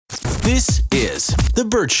This is The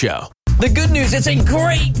Burt Show. The good news, it's a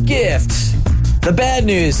great gift. The bad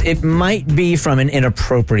news, it might be from an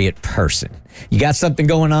inappropriate person. You got something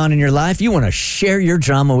going on in your life, you want to share your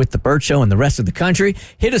drama with The Burt Show and the rest of the country,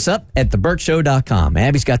 hit us up at theburtshow.com.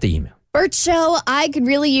 Abby's got the email. Burt Show, I could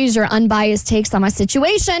really use your unbiased takes on my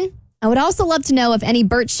situation. I would also love to know if any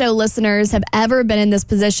Burt Show listeners have ever been in this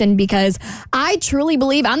position, because I truly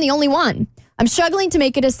believe I'm the only one. I'm struggling to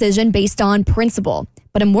make a decision based on principle,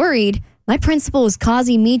 but I'm worried my principle is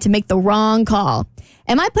causing me to make the wrong call.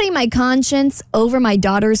 Am I putting my conscience over my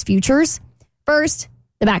daughter's futures? First,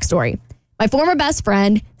 the backstory. My former best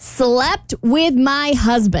friend slept with my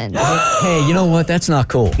husband. Hey, you know what? That's not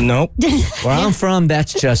cool. Nope. Where I'm from,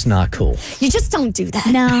 that's just not cool. You just don't do that.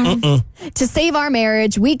 No. To save our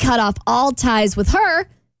marriage, we cut off all ties with her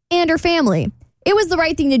and her family. It was the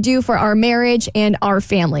right thing to do for our marriage and our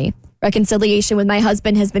family. Reconciliation with my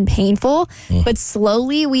husband has been painful, but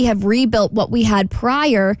slowly we have rebuilt what we had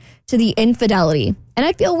prior to the infidelity. And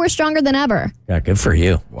I feel we're stronger than ever. Yeah, good for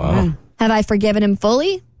you. Wow. Have I forgiven him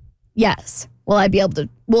fully? Yes. Will I be able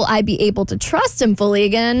to trust him fully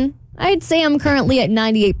again? I'd say I'm currently at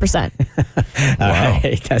 98%. All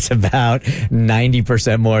right, that's about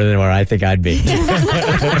 90% more than where I think I'd be.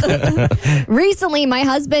 Recently, my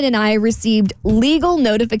husband and I received legal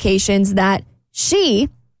notifications that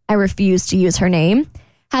I refuse to use her name,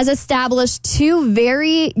 has established 2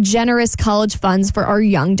 very generous college funds for our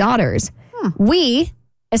young daughters. We,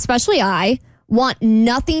 especially I, want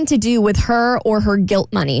nothing to do with her or her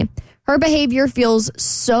guilt money. Her behavior feels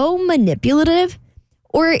so manipulative.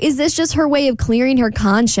 Or is this just her way of clearing her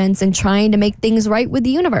conscience and trying to make things right with the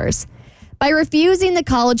universe? By refusing the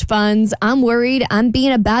college funds, I'm worried I'm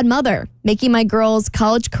being a bad mother, making my girls'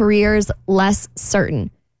 college careers less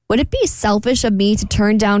certain. Would it be selfish of me to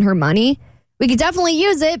turn down her money? We could definitely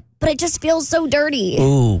use it, but it just feels so dirty.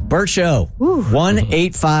 Ooh, Burt Show.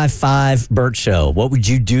 1-855-BURT Show. What would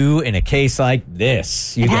you do in a case like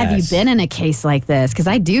this? Have you been in a case like this? Because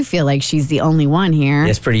I do feel like she's the only one here.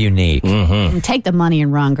 It's pretty unique. Take the money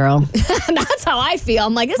and run, girl. That's how I feel.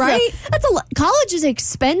 I'm like, college is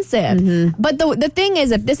expensive. But the thing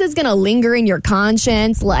is, if this is going to linger in your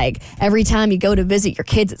conscience, like every time you go to visit your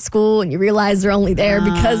kids at school and you realize they're only there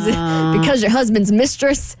because your husband's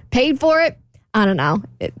mistress paid for it, I don't know.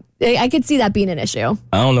 I could see that being an issue.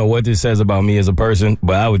 I don't know what this says about me as a person,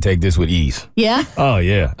 but I would take this with ease. Yeah? Oh,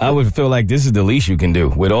 yeah. I would feel like this is the least you can do.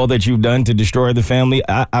 With all that you've done to destroy the family,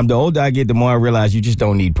 I'm the older I get, the more I realize you just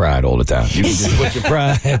don't need pride all the time. You can just put your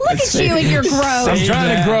pride. Look at you and your growth. I'm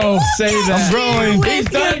trying to grow. I'm growing. He's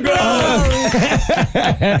done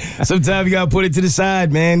growing. Sometimes you got to put it to the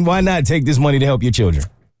side, man. Why not take this money to help your children?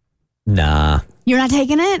 Nah. You're not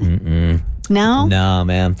taking it? No? No,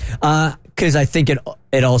 man. Because I think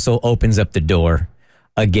it also opens up the door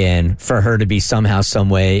again for her to be somehow, some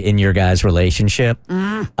way in your guys' relationship.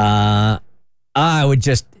 I would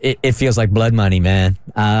just, it feels like blood money, man.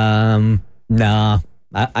 No,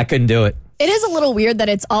 I couldn't do it. It is a little weird that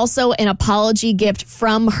it's also an apology gift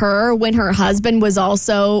from her when her husband was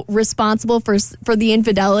also responsible for the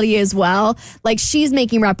infidelity as well. Like, she's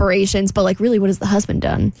making reparations, but like, really, what has the husband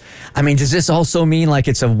done? I mean, does this also mean like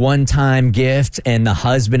it's a one-time gift and the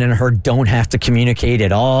husband and her don't have to communicate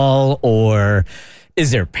at all? Or is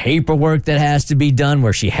there paperwork that has to be done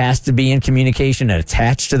where she has to be in communication and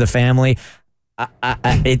attached to the family?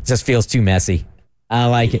 It just feels too messy. I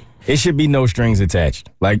like it. It should be no strings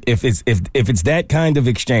attached. Like if it's that kind of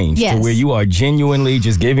exchange to where you are genuinely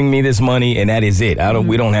just giving me this money and that is it.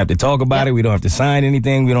 We don't have to talk about it. We don't have to sign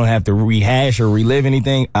anything. We don't have to rehash or relive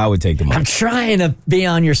anything. I would take the money. I'm trying to be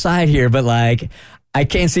on your side here, but like I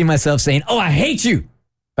can't see myself saying, "Oh, I hate you,"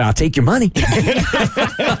 but I'll take your money. But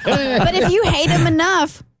if you hate him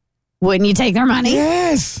enough, wouldn't you take their money?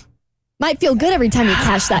 Yes. Might feel good every time you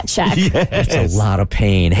cash that check. That's a lot of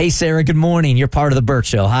pain. Hey, Sarah, good morning. You're part of the Burt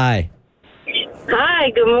Show. Hi.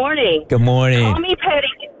 Hi, good morning. Good morning. Call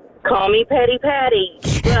me Petty Patty,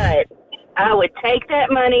 but I would take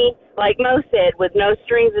that money, like Mo said, with no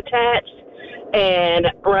strings attached and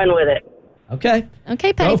run with it. Okay.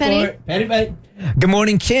 Okay, Petty Petty. Petty Petty. Good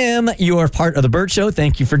morning, Kim. You're part of the Burt Show.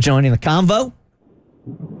 Thank you for joining the convo.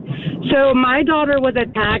 So my daughter was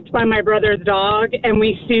attacked by my brother's dog, and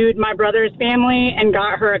we sued my brother's family and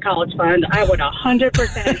got her a college fund. I would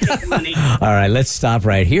 100% take the money. All right, let's stop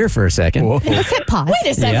right here for a second. Let's hit pause.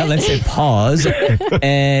 Wait a second. Yeah, let's hit pause.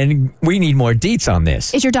 And we need more deets on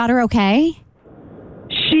this. Is your daughter okay?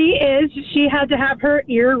 She is. She had to have her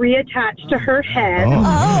ear reattached to her head.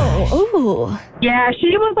 Oh, ooh. Yeah,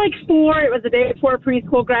 she was like 4. It was the day before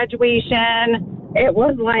preschool graduation. It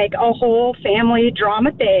was like a whole family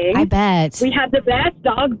drama thing. I bet. We had the best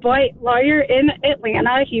dog bite lawyer in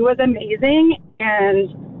Atlanta. He was amazing. And,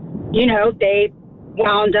 they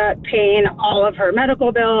wound up paying all of her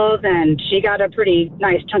medical bills, and she got a pretty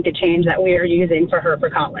nice chunk of change that we are using for her for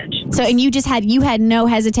college. So, and you had no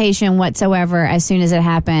hesitation whatsoever as soon as it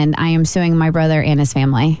happened. I am suing my brother and his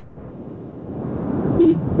family.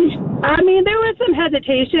 I mean, there was some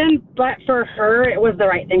hesitation, but for her, it was the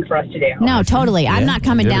right thing for us to do. No, totally. I'm not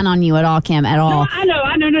coming down on you at all, Kim, at all. No,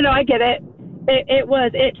 I know. I get it.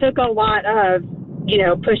 It took a lot of,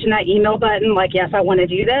 pushing that email button, like, yes, I want to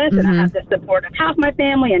do this, and I have the support of half my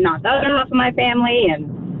family and not the other half of my family,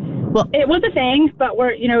 and well, it was a thing, but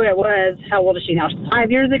it was, how old is she now?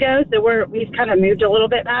 5 years ago, so we've kind of moved a little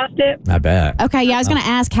bit past it. I bet. Okay, yeah, I was going to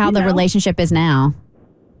ask how the relationship is now.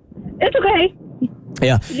 It's okay.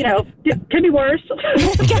 Yeah. It could be worse.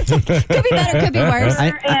 Could be better, could be worse.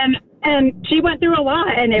 And she went through a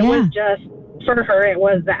lot, and it was just, for her, it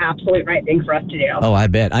was the absolute right thing for us to do. Oh, I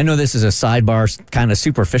bet. I know this is a sidebar, kind of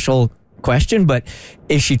superficial question, but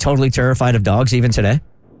is she totally terrified of dogs even today?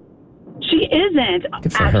 She isn't,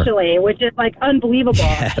 actually, which is, unbelievable.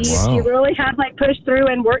 Yes. She really has, pushed through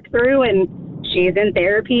and worked through, and she's in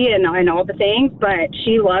therapy and all the things, but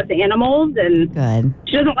she loves animals, and good.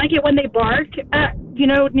 She doesn't like it when they bark at,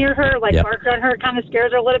 near her, bark on her, kind of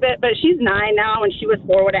scares her a little bit, but she's 9 now, and she was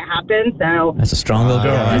 4 when it happened, so. That's a strong little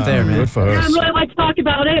girl right there, man. Good for her. I don't really like to talk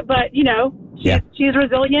about it, but, she's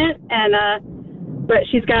resilient, and, but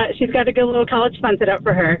she's got a good little college fund set up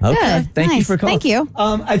for her. Okay. Good. Thank you for calling. Thank you.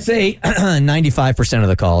 I'd say 95% of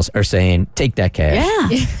the calls are saying, take that cash.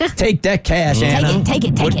 Yeah. Take that cash, Anna. Take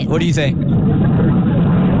it. What do you think?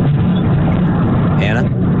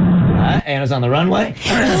 Anna? Anna's on the runway.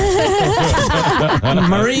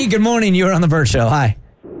 Marie, good morning. You're on the Burt Show. Hi.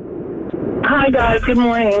 Hi, guys. Good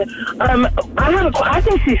morning. I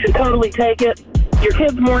think she should totally take it. Your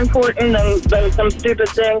kid's more important than some stupid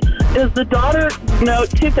thing. Does the daughter know?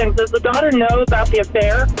 2 things. Does the daughter know about the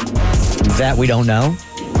affair? That we don't know.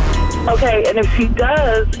 Okay, and if she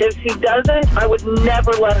doesn't, I would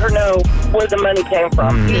never let her know where the money came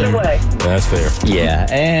from. Either way. That's fair. Yeah,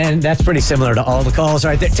 and that's pretty similar to all the calls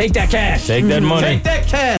right there. Take that cash. Take that money. Take that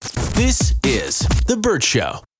cash. This is The Burt Show.